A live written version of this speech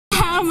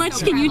How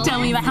much can you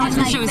tell me about how much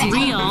the show is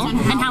real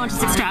and how much is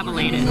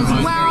extrapolated?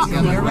 Well,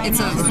 it's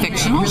a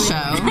fictional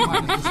show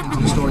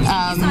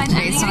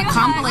based on a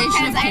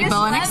compilation of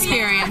people and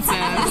experiences.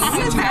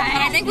 And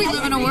I think we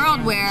live in a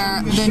world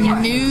where the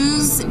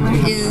news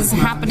is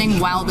happening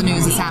while the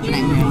news is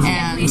happening.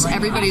 And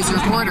everybody's a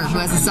reporter who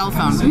has a cell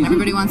phone. And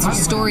everybody wants their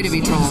story to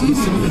be told.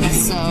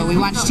 So we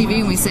watch TV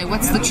and we say,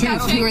 what's the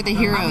truth? Who are the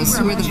heroes?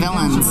 Who are the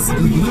villains?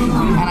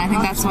 And I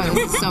think that's why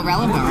this is so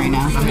relevant right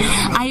now.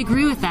 I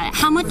agree with that.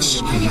 How much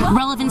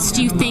relevance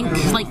do you think,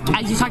 like,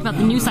 as you talked about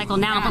the news cycle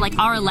now, but like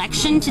our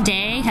election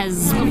today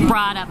has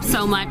brought up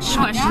so much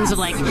questions of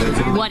like,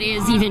 what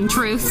is even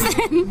truth?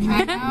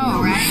 I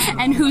know, right?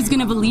 And who's going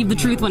to believe the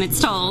truth when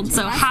it's told?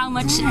 So how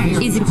much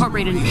is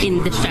incorporated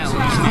in the show?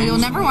 Well, you'll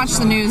never watch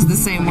the news the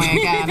same way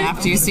again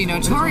after you see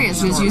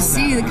Notorious, because you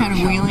see the kind of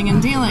wheeling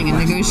and dealing and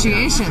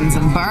negotiations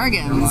and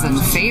bargains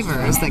and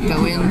favors that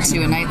go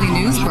into a nightly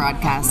news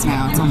broadcast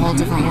now. It's a whole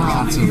different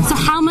world. So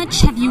how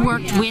much have you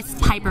worked with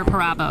Piper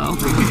Perabo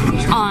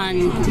on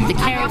the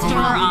character,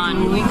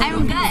 on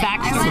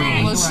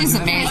backstory? Well, she's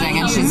amazing,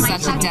 and she's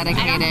such a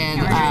dedicated,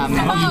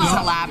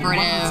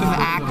 collaborative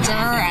actor,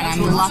 and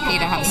I'm lucky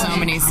to have so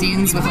many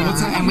scenes with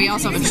her. And we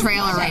also have a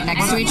trailer right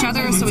next to each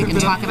other, so we can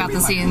talk about the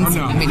scenes.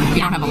 I mean, we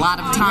don't have a lot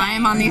of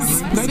time on these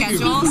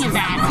schedules. Speaking of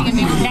that,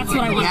 that's what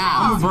I want to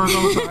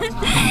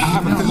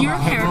know. Your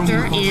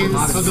character is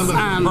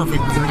kind of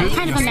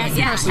a mess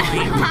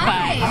personally,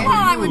 but... Well,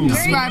 I wouldn't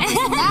describe her as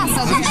a mess.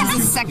 I think she's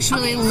a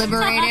sexually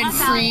liberated,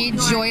 free,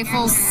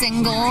 joyful,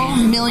 single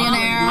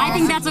millionaire. I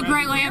think that's a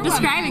great way of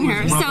describing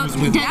her. So,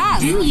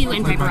 do you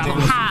and Piper Perabo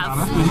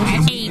have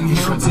a...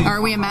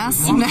 Are we a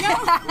mess? No.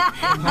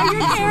 Are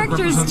your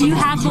characters, do you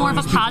have more of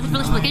a positive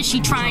relationship? Like, is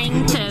she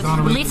trying to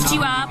lift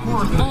you up,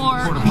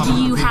 or do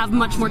you have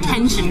much more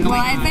tension going on?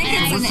 Well, I think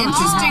it's an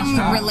interesting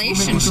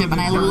relationship, and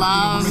I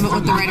love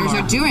what the writers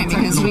are doing,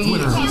 because we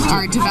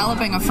are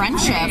developing a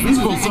friendship,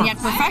 and yet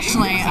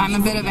professionally, I'm a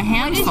bit of a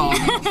handful.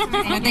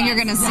 And I think you're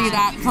going to see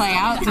that play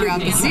out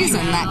throughout the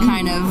season, that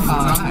kind of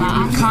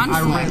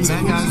conflict.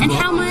 And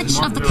how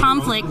much of the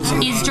conflict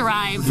is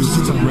derived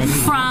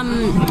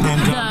from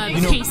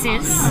the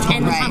cases,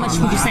 and how much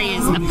would you say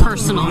is a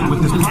personal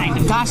kind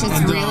of? Gosh,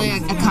 it's really a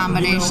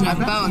combination of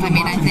both. I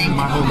mean, I think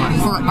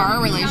for our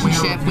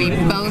relationship, we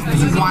both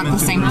want the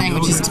same thing,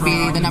 which is to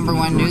be the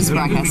 #1 news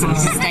broadcaster, to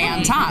stay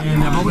on top.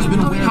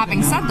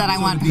 Having said that, I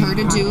want her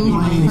to do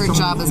her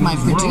job as my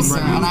producer,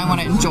 and I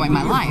want to enjoy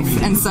my life.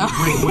 And so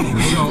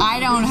I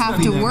don't have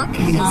to work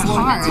as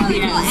hard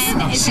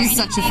because she's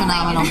such a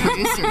phenomenal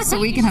producer, so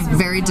we can have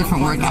very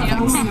different work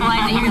ethics.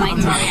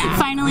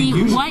 Finally,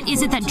 what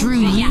is it that drew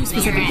you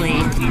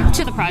specifically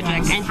to the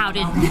project, and how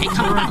did it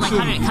come about? Like,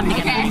 how did it come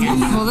together?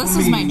 Well, this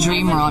was my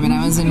dream role. I mean,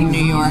 I was in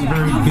New York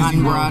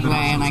on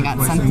Broadway, and I got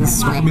sent the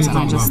script, and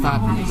I just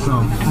thought,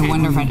 I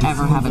wonder if I'd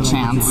ever have a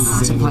chance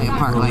to play a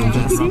part like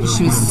this.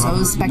 She was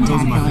so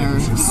spectacular,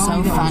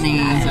 so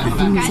funny,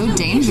 so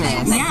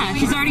dangerous. Yeah,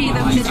 she's already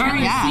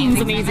seems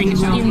amazing in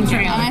the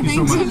trailer. And I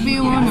think to be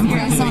a woman and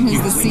play someone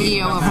who's the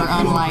CEO of her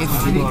own life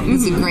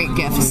is a great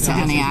gift to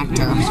any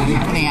actor,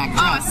 any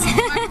actress.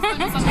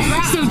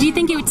 So do you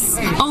think it's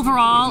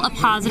overall a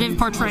positive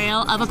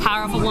portrayal of a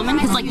powerful woman?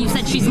 Because like you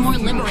said, she's more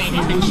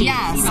liberated than she is.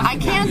 Yes,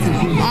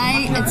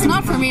 it's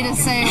not for me to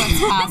say what's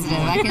positive.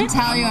 I can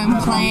tell you I'm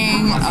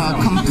playing a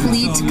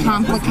complete,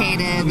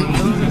 complicated,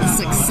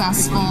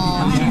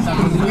 successful,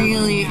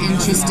 really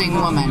interesting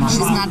woman. She's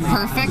not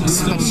perfect,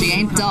 but she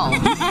ain't dull.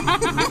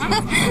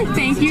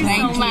 Thank you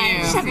so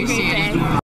much. Appreciate it.